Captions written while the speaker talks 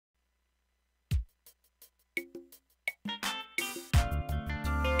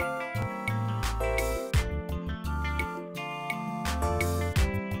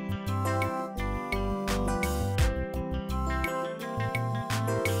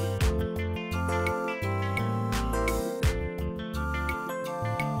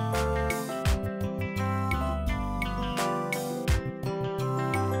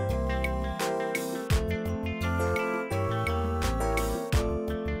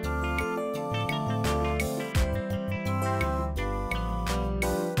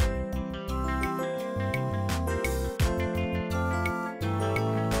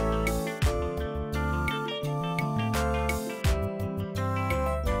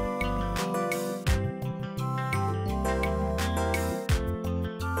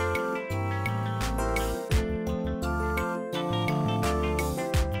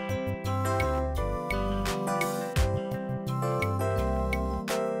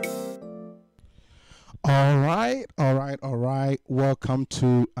all right. Welcome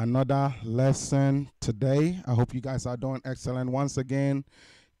to another lesson today. I hope you guys are doing excellent. Once again,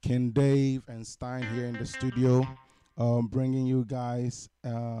 Ken Dave and Stein here in the studio, bringing you guys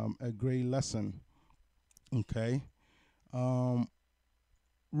a great lesson. Okay.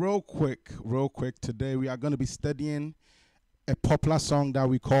 Real quick, today we are going to be studying a popular song that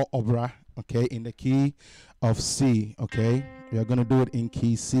we call Obra, okay, in the key of C, okay. We are going to do it in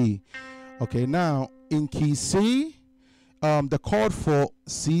key C. Okay, now in key C, the chord for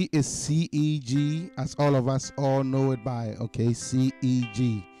C is C, E, G, as all of us all know it by, okay, C, E,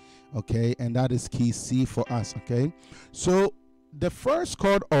 G, okay, and that is key C for us, okay. So the first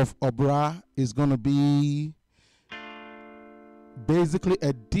chord of Obra is going to be basically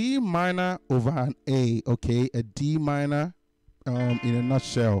a D minor over an A, okay, a D minor in a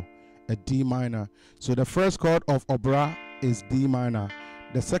nutshell, a D minor. So the first chord of Obra is D minor.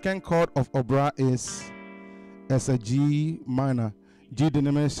 The second chord of Obra is as a G minor, G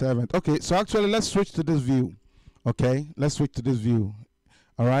diminished seventh. Okay, so actually let's switch to this view. Okay, let's switch to this view.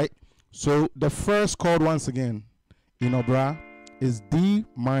 All right, so the first chord once again in Obra is D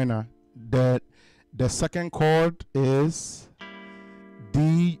minor. The second chord is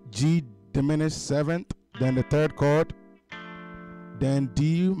D, G diminished seventh. Then the third chord, then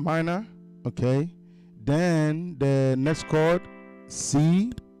D minor. Okay, then the next chord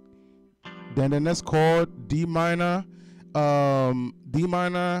C, then the next chord D minor, 4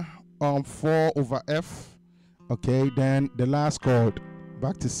 over F, okay, then the last chord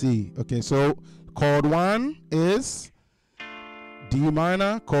back to C. Okay, so chord 1 is D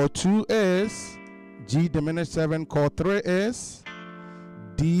minor, chord 2 is G diminished 7, chord 3 is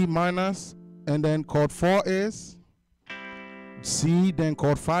D minus, and then chord 4 is C, then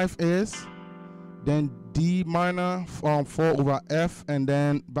chord 5 is then D minor 4 over F, and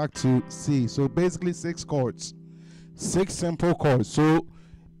then back to C. So basically 6 chords, 6 simple chords. So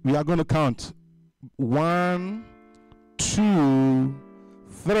we are going to count 1, 2,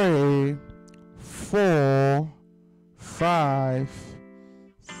 3, 4, 5.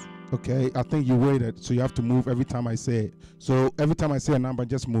 Okay, I think you waited, so you have to move every time I say it. So every time I say a number,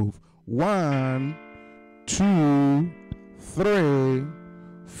 just move. 1, 2, 3,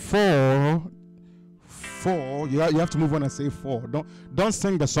 4. 4. You have to move when I say 4. Don't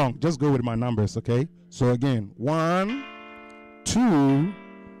sing the song. Just go with my numbers, okay? So again, 1, 2,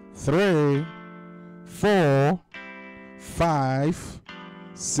 3, 4, 5,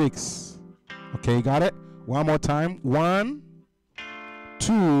 6. Okay, got it? One more time. 1,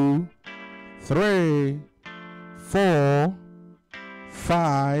 2, 3, 4,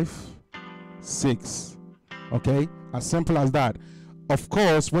 5, 6. Okay, as simple as that. Of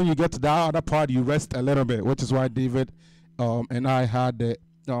course, when you get to the other part, you rest a little bit, which is why David and I had a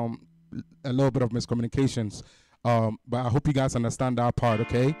little bit of miscommunications. But I hope you guys understand that part,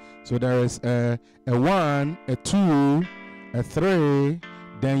 okay? So there is a 1, a 2, a 3,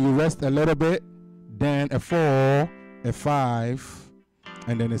 then you rest a little bit, then a 4, a 5,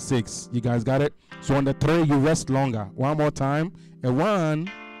 and then a 6. You guys got it? So on the 3, you rest longer. One more time. A 1,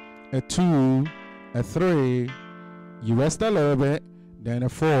 a 2, a 3, you rest a little bit, then a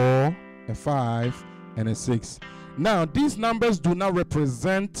 4, a 5, and a 6. Now, these numbers do not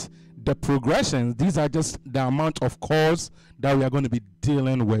represent the progressions. These are just the amount of chords that we are going to be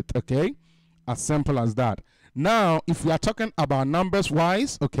dealing with, okay? As simple as that. Now, if we are talking about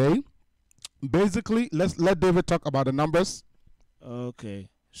numbers-wise, okay, basically, let David talk about the numbers. Okay,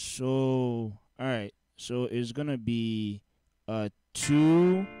 so, all right. So, it's going to be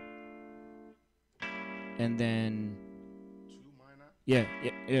 2, and then...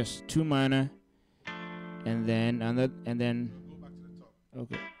 Yes, 2 minor, and then go back to the top.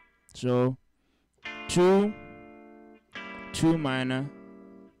 Okay, so 2 minor,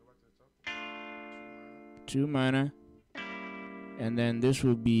 2 minor, and then this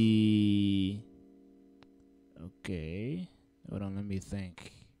will be okay. Hold on, let me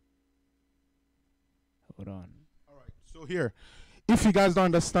think. Hold on. All right. So here, if you guys don't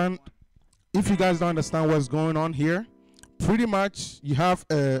understand what's going on here, pretty much you have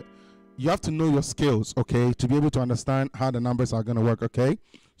to know your scales, okay, to be able to understand how the numbers are going to work, okay?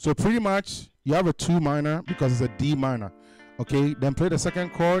 So pretty much you have a 2 minor because it's a D minor, okay? Then play the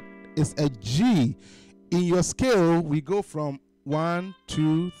second chord, it's a G. In your scale, we go from 1,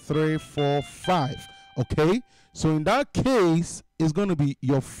 2, 3, 4, 5, okay? So in that case, it's going to be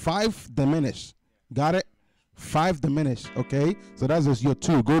your 5 diminished. Got it? 5 diminished, okay? So that's just your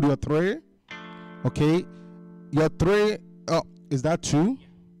 2. Go to your 3, okay? Your 3, is that 2?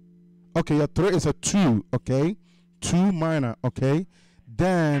 Okay, your 3 is a 2, okay? 2 minor, okay?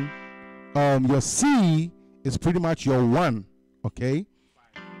 Then your C is pretty much your 1, okay?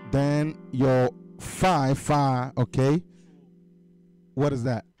 Then your 5, okay? What is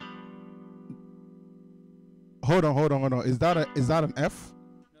that? Hold on. Is that an F?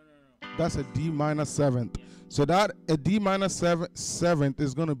 No. That's a D minor 7th. So that a D minor 7th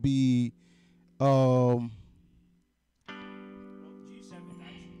is gonna be G7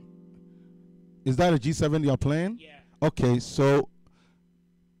 is that a G7 you're playing? Yeah. Okay, so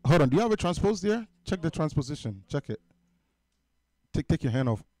hold on. Do you have a transpose there? Check the transposition. Check it. Take your hand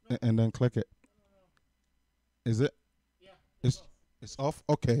off and then click it. Is it? Yeah. It's off.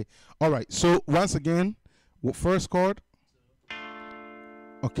 Okay. All right. So once again, first chord.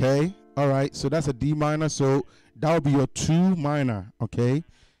 Okay. All right. So that's a D minor. So that will be your 2 minor. Okay.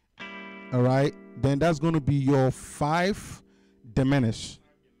 All right. Then that's going to be your 5 diminished.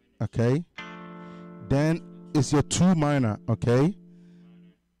 Okay. Then it's your 2 minor. Okay.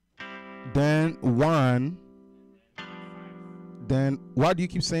 Then 1. Then why do you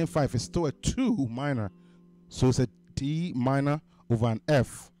keep saying 5? It's still a 2 minor. So it's a D minor over an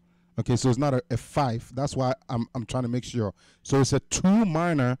F. Okay, so it's not a 5. That's why I'm trying to make sure. So it's a 2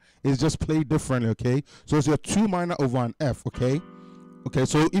 minor. It's just played differently, okay? So it's your 2 minor over an F, okay? Okay,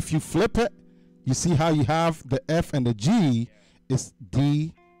 so if you flip it, you see how you have the F and the G is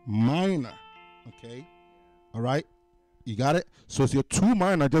D minor, okay? All right? You got it? So it's your 2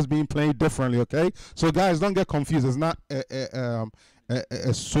 minor just being played differently, okay? So guys, don't get confused. It's not a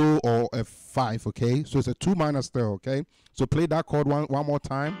so or a 5, okay? So it's a 2 minor still, okay? So play that chord one more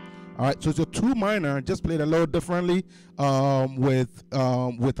time. All right, so it's a 2 minor, just played a little differently with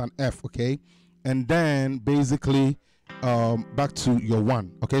an F, okay? And then basically back to your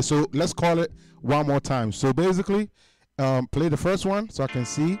 1, okay? So let's call it one more time. So basically, play the first one so I can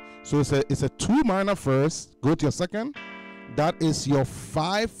see. So it's a 2 minor first. Go to your second. That is your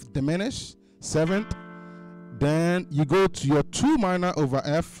 5 diminished 7th. Then you go to your 2 minor over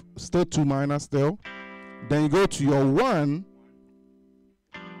F, still 2 minor still. Then you go to your 1.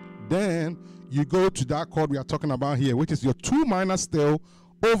 Then you go to that chord we are talking about here, which is your 2 minor still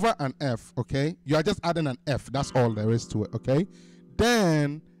over an F, okay? You are just adding an F. That's all there is to it, okay?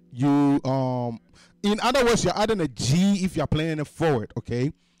 Then you, in other words, you're adding a G if you're playing it forward,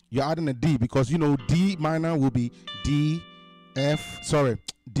 okay? You're adding a D because, you know, D minor will be D, F, sorry.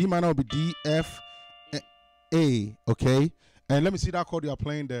 D minor will be D, F, A, okay? And let me see that chord you're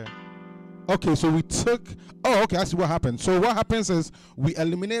playing there. Okay, so we took, oh, okay, I see what happened. So what happens is we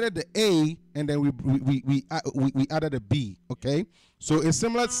eliminated the A and then we added a B, okay? So it's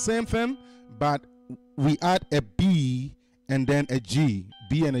similar, same thing, but we add a B and then a G,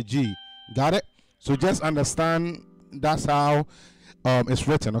 B and a G. Got it? So just understand that's how it's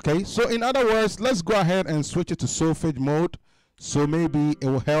written, okay? So in other words, let's go ahead and switch it to solfege mode. So maybe it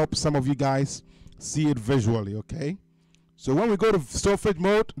will help some of you guys see it visually, okay? So when we go to solfege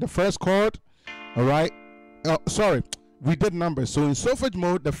mode, the first chord, all right, sorry, we did numbers. So in solfege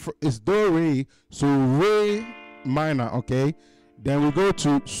mode, is do, re, so re minor, okay? Then we go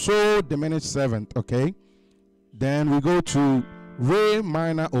to so diminished 7th, okay? Then we go to re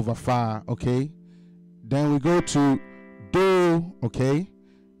minor over fa, okay? Then we go to do, okay?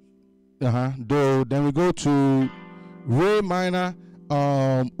 Do. Then we go to re minor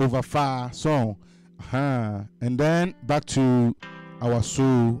over fa, so. And then back to our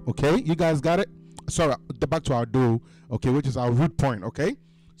so, okay? You guys got it? Sorry, back to our do, okay, which is our root point, okay?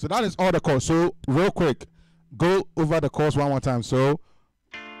 So that is all the chords. So real quick, go over the chords one more time. So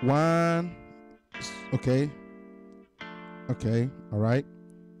 1, okay, all right,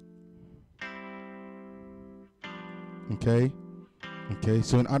 okay.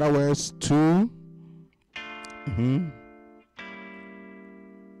 So in other words, 2,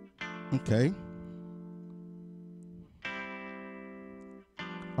 okay.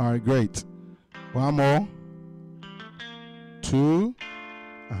 All right, great. One more. 2.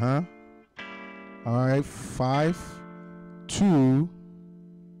 All right, 5, 2,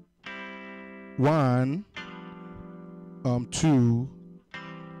 1, 2,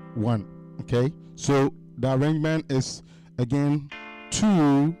 1. Okay. So the arrangement is again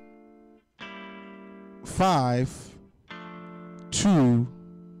 2, 5, 2,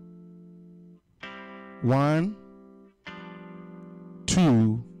 1,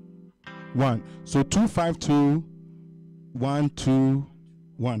 2, 1. So 2, 5, 2, 1, 2,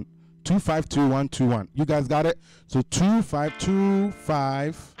 1. 2, 5, 2, 1, 2, 1. You guys got it? So 2, 5, 2,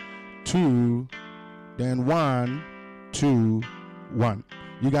 5, 2, then 1, 2, 1.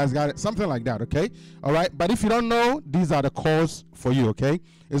 You guys got it? Something like that, okay? All right. But if you don't know, these are the chords for you, okay?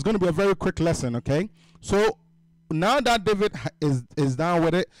 It's going to be a very quick lesson, okay? So now that David is down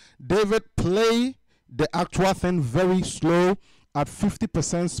with it, David, play the actual thing very slow at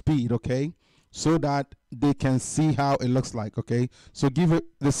 50% speed, okay, so that they can see how it looks like, okay. So give it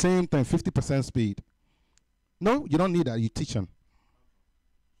the same thing, 50% speed. No, you don't need that. You teach them.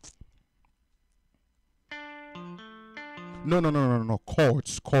 No.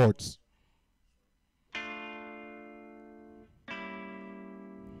 Chords.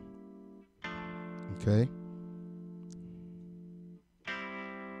 Okay.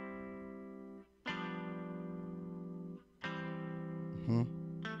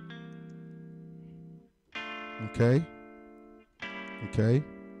 Okay. Okay.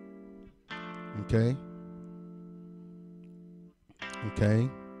 Okay. Okay.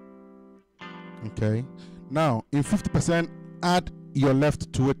 Okay. Now, in 50%, add your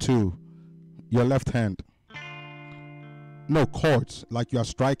left to it too. Your left hand. No, chords, like you are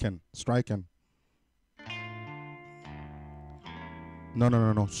striking.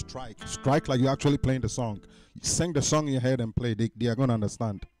 No. Strike like you're actually playing the song. You sing the song in your head and play. They are going to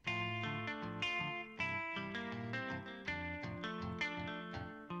understand.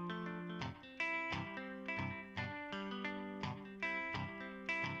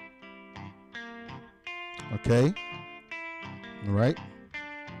 Okay. All right.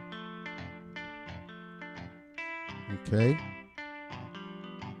 Okay.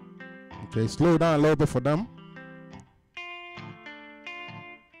 Okay. Slow down a little bit for them.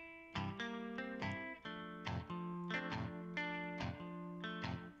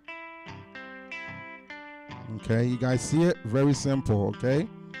 Okay. You guys see it? Very simple. Okay.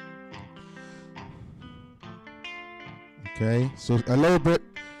 Okay. So a little bit.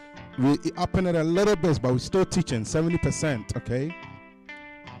 We upping it a little bit, but we're still teaching 70%. Okay.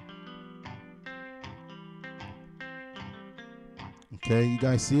 Okay, you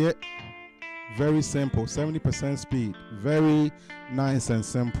guys see it? Very simple, 70% speed. Very nice and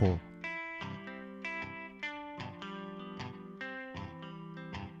simple.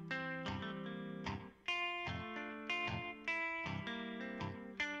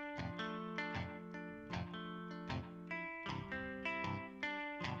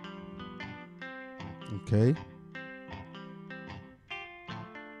 Okay.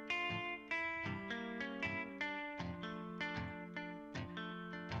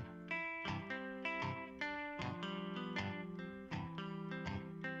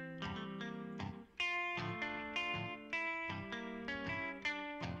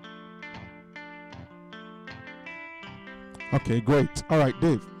 Okay, great. All right,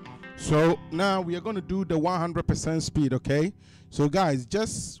 Dave. So now we are going to do the 100% speed, okay? So guys,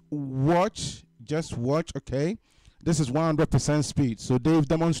 just watch, okay? This is 100% speed. So Dave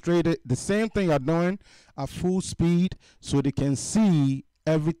demonstrated the same thing you're doing at full speed so they can see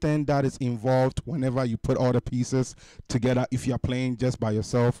everything that is involved whenever you put all the pieces together if you're playing just by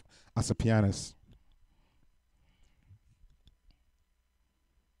yourself as a pianist.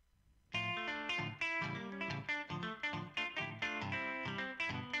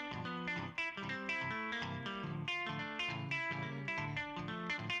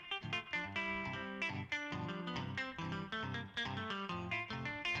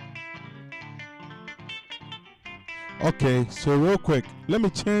 Okay, so real quick, let me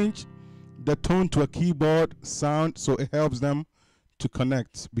change the tone to a keyboard sound so it helps them to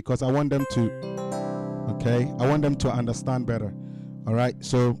connect, because I want them to, okay, I want them to understand better. All right,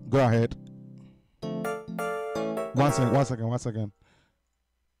 so go ahead. One second.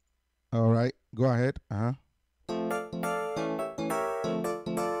 All right, go ahead.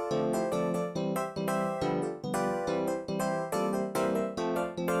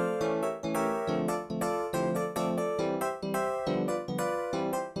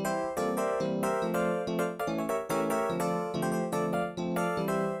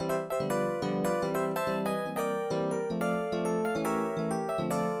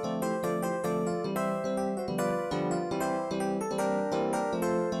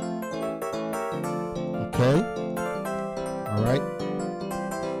 Okay. All right.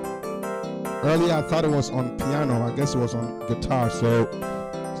 Earlier I thought it was on piano. I guess it was on guitar. So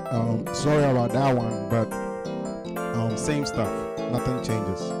sorry about that one, but same stuff. Nothing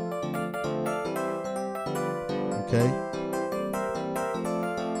changes. Okay.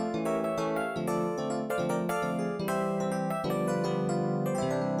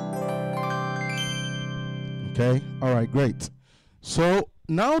 Okay. All right. Great. So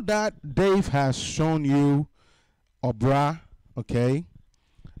now that Dave has shown you Obra, okay,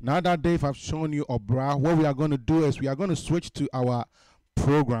 now that Dave has shown you Obra, what we are going to do is we are going to switch to our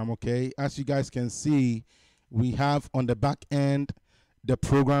program, okay. As you guys can see, we have on the back end the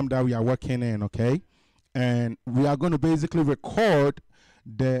program that we are working in, okay, and we are going to basically record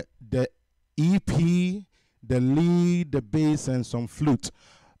the EP, the lead, the bass, and some flute.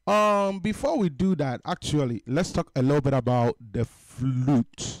 Before we do that, actually, let's talk a little bit about the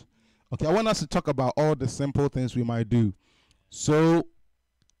flute. Okay, I want us to talk about all the simple things we might do. So,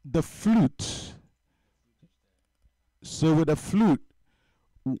 the flute. So, with the flute,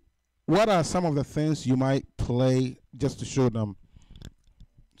 what are some of the things you might play just to show them?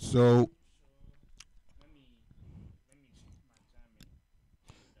 So,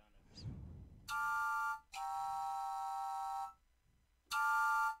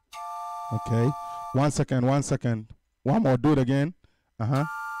 okay, 1 second, 1 second. One more, do it again. Okay.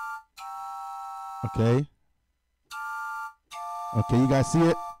 Okay, you guys see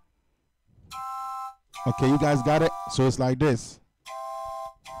it? Okay, you guys got it? So it's like this.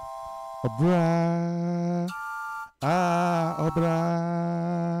 Obra,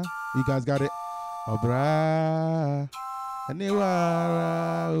 obra. You guys got it? Obra,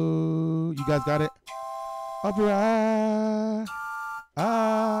 aniwara. You guys got it? Obra,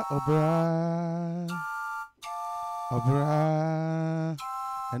 obra, obra,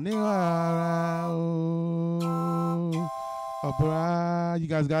 aniwara. Obra, you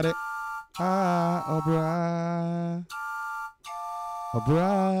guys got it? Obra,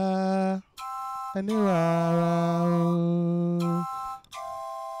 obra, aniwara.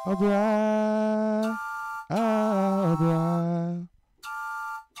 Obra, obra,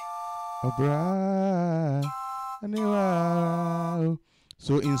 obra, aniwara.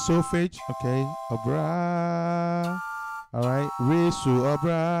 So in solfege, okay, obra. All right, re su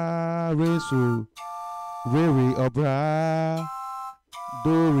obra, re su, re re obra,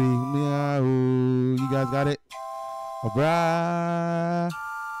 do re mia. You guys got it? Obra,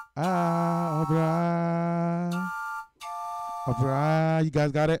 obra, obra. You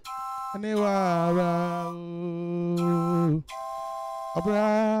guys got it? Aniwara,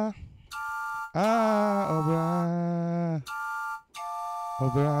 obra, obra,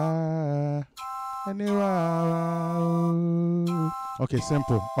 obra, aniwara. Okay,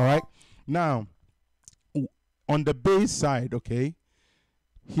 simple. All right. Now, on the bass side, okay,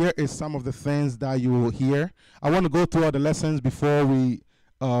 here is some of the things that you will hear. I want to go through all the lessons before we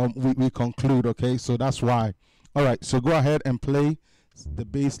conclude, okay? So that's why. All right, so go ahead and play the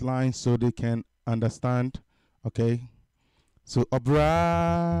bass line so they can understand, okay? So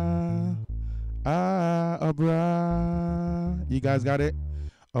obra, obra. You guys got it?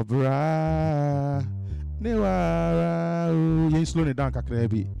 Obra, newara. You ain't slowing it down,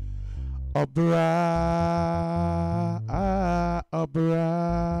 kakrebi. Obra, obra,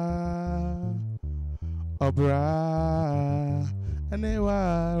 obra,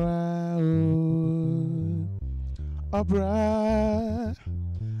 anewara. Obra,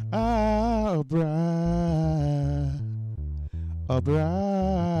 obra,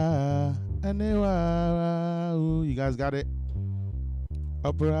 obra, anewara. You guys got it?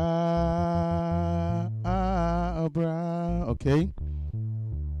 Obra, obra. Okay.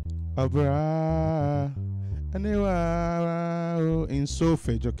 Obra, aniwara. In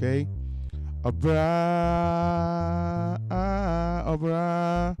solfege, okay? Obra,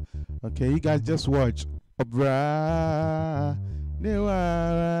 obra. Okay, you guys just watch. Obra,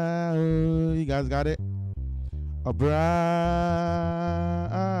 aniwara. You guys got it? Obra,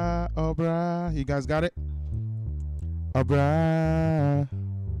 obra. You guys got it? Obra,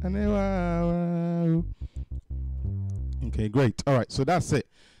 aniwara. Okay, great. All right, so that's it.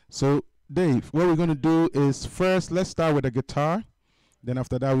 So, Dave, what we're going to do is first, let's start with the guitar. Then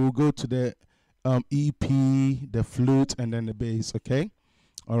after that, we'll go to the EP, the flute, and then the bass, okay?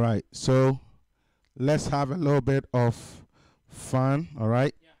 All right, so let's have a little bit of fun, all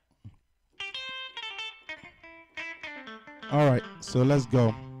right? Yeah. All right, so let's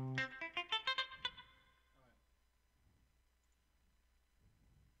go.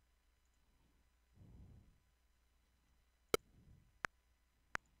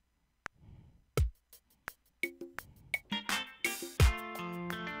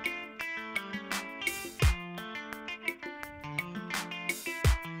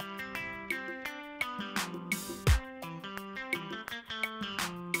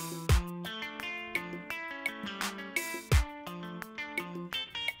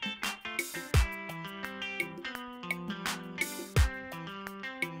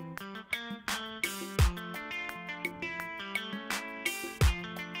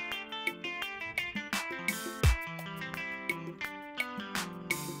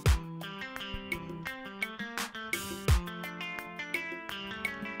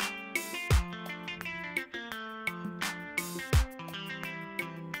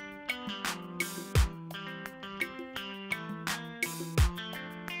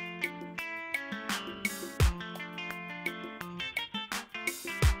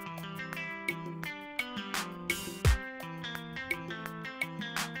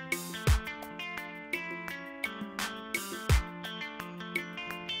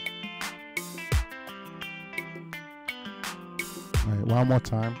 All right, one more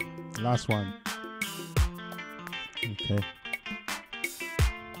time. Last one. Okay.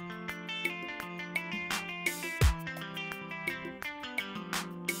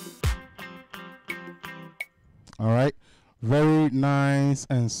 All right. Very nice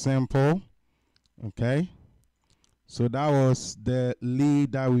and simple. Okay. So that was the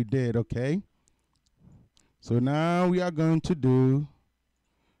lead that we did. Okay. So now we are going to do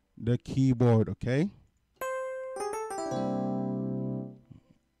the keyboard. Okay.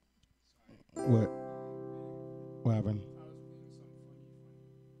 What happened?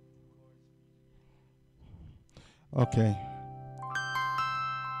 Okay.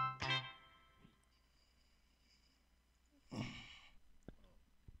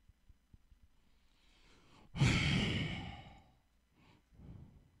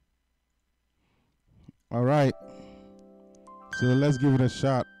 All right. So let's give it a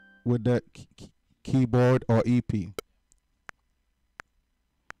shot with the keyboard or EP.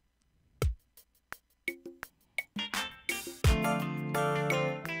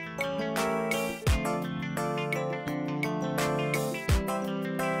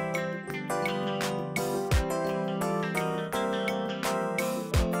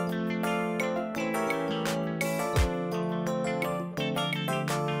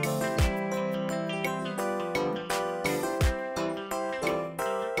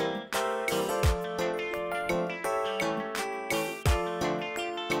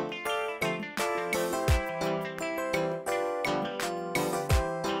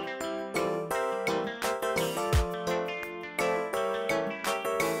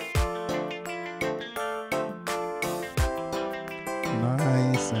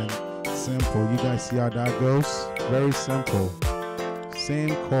 Nice and simple. You guys see how that goes? Very simple.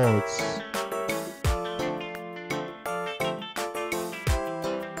 Same chords.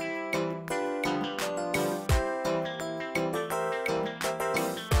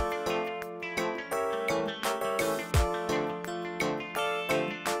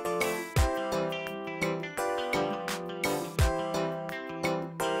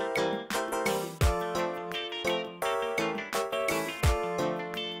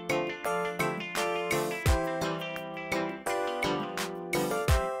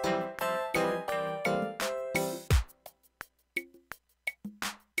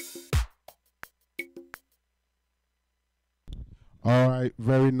 All right,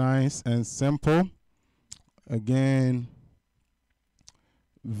 very nice and simple. Again,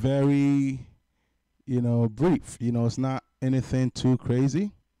 very, brief. It's not anything too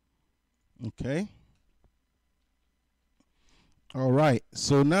crazy. Okay. All right,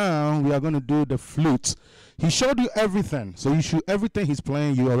 so now we are going to do the flute. He showed you everything, so everything he's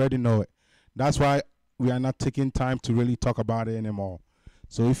playing, you already know it. That's why we are not taking time to really talk about it anymore.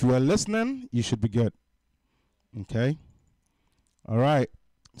 So if you are listening, you should be good. Okay. All right,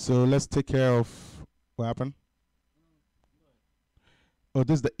 so let's take care of what happened. Oh,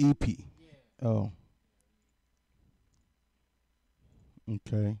 this is the EP. Oh.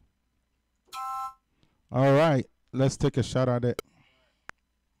 Okay. All right, let's take a shot at it.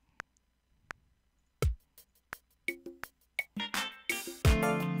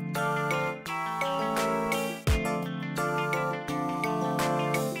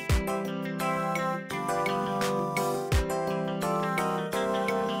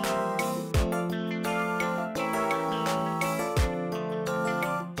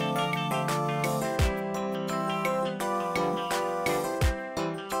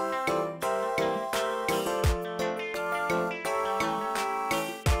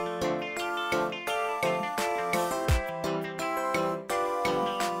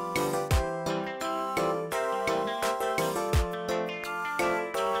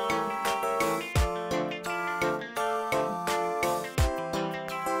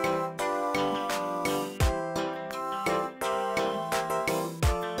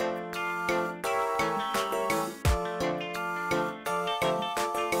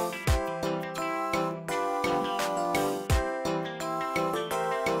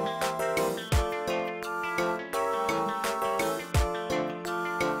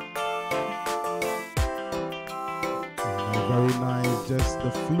 Very nice, just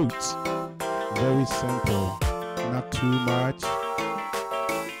the flute. Very simple, not too much.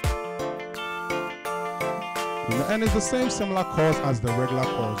 And it's the same similar chords as the regular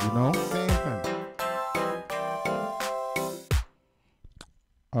chords, same thing.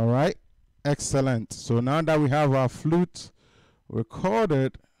 All right, excellent. So now that we have our flute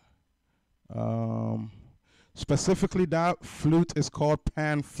recorded, specifically that flute is called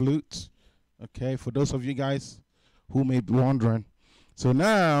pan flute. Okay, for those of you guys who may be wondering. So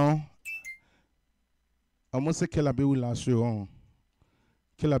now, I'm going to say Kelabi will last you on.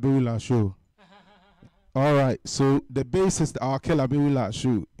 Killer Bewila show. All right, so the bass is our Killer Bewila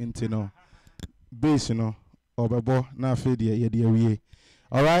show. Into no bass, you know. Obra na fedi.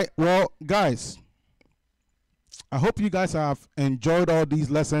 All right, well, guys, I hope you guys have enjoyed all these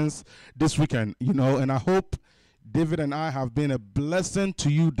lessons this weekend, you know, and I hope David and I have been a blessing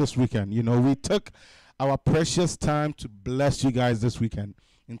to you this weekend. You know, we took our precious time to bless you guys this weekend.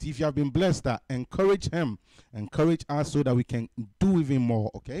 And if you have been blessed, encourage him, encourage us so that we can do even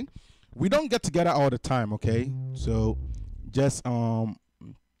more, okay? We don't get together all the time, okay? So just know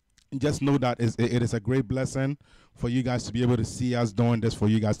that it is a great blessing for you guys to be able to see us doing this for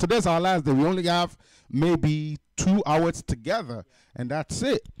you guys. Today's our last day. We only have maybe 2 hours together, and that's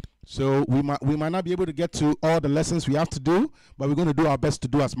it. So we might not be able to get to all the lessons we have to do, but we're going to do our best to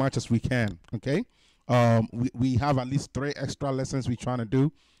do as much as we can, okay? We have at least 3 extra lessons we're trying to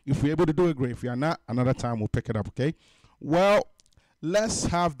do. If we're able to do it, great. If we are not, another time we'll pick it up, okay? Well, let's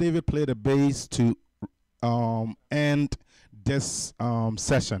have David play the bass to end this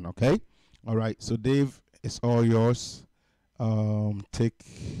session, okay? All right, so Dave, it's all yours. Take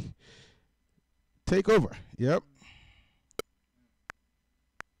over. Yep.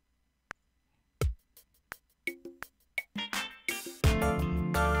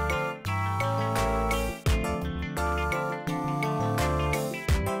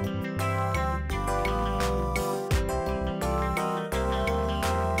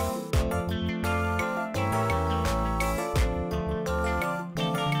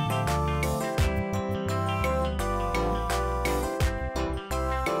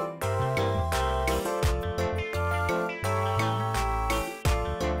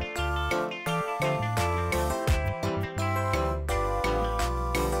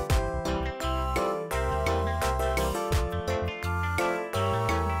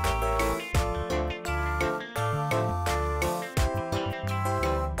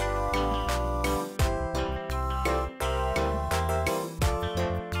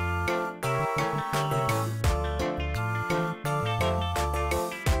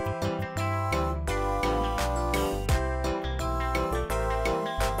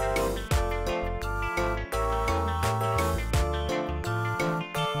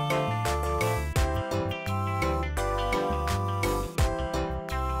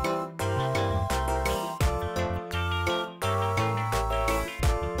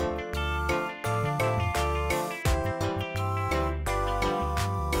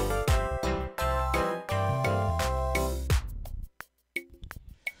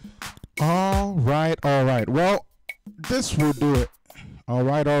 All right. Well, this will do it. All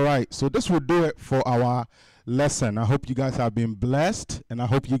right. So this will do it for our lesson. I hope you guys have been blessed, and I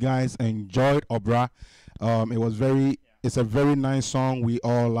hope you guys enjoyed Obra. It's a very nice song we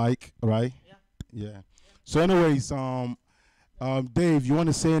all like, right? Yeah. So anyways, Dave, you want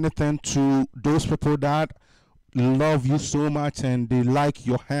to say anything to those people that love you so much and they like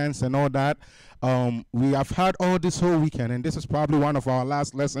your hands and all that? We have had all this whole weekend, and this is probably one of our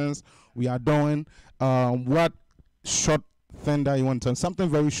last lessons we are doing. What short thing that you want to tell? Something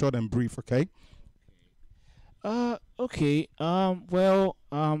very short and brief, okay? Okay. Well,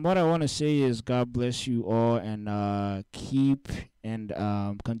 what I want to say is God bless you all, and keep and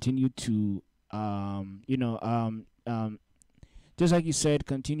continue to just like you said,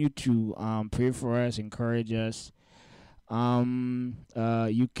 continue to pray for us, encourage us.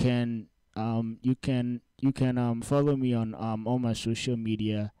 You can follow me on all my social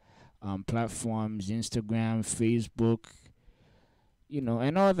media platforms, Instagram, Facebook,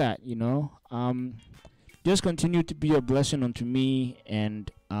 and all that. Just continue to be a blessing unto me,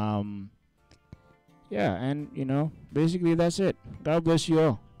 and basically that's it. God bless you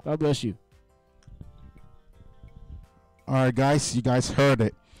all. God bless you. All right, guys, you guys heard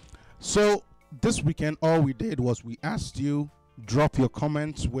it. So this weekend, all we did was we asked you drop your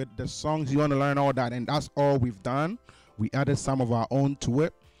comments with the songs you want to learn, all that, and that's all we've done. We added some of our own to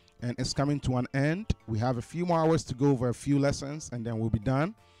it, and it's coming to an end. We have a few more hours to go over a few lessons, and then we'll be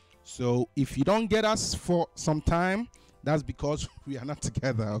done. So if you don't get us for some time, that's because we are not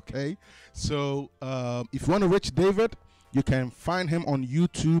together, okay? So if you want to reach David, you can find him on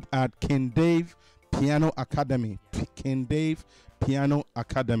YouTube at King Dave Piano Academy. King Dave Piano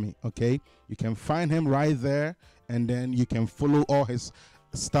Academy, okay? You can find him right there, and then you can follow all his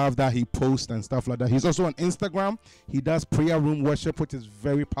stuff that he posts and stuff like that. He's also on Instagram. He does prayer room worship, which is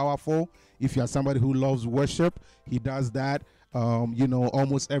very powerful. If you are somebody who loves worship, he does that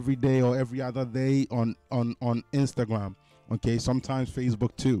almost every day or every other day on Instagram, okay? Sometimes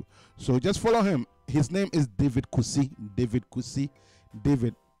Facebook too. So just follow him. His name is David Kusi. David Kusi.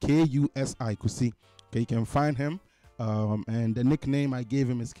 David Kusi. Okay, you can find him. and the nickname I gave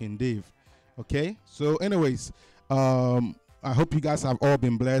him is King Dave. Okay, so anyways, I hope you guys have all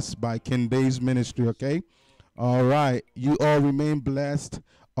been blessed by King Dave's ministry. Okay, all right, you all remain blessed.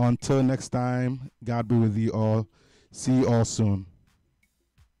 Until next time, God be with you all. See you all soon.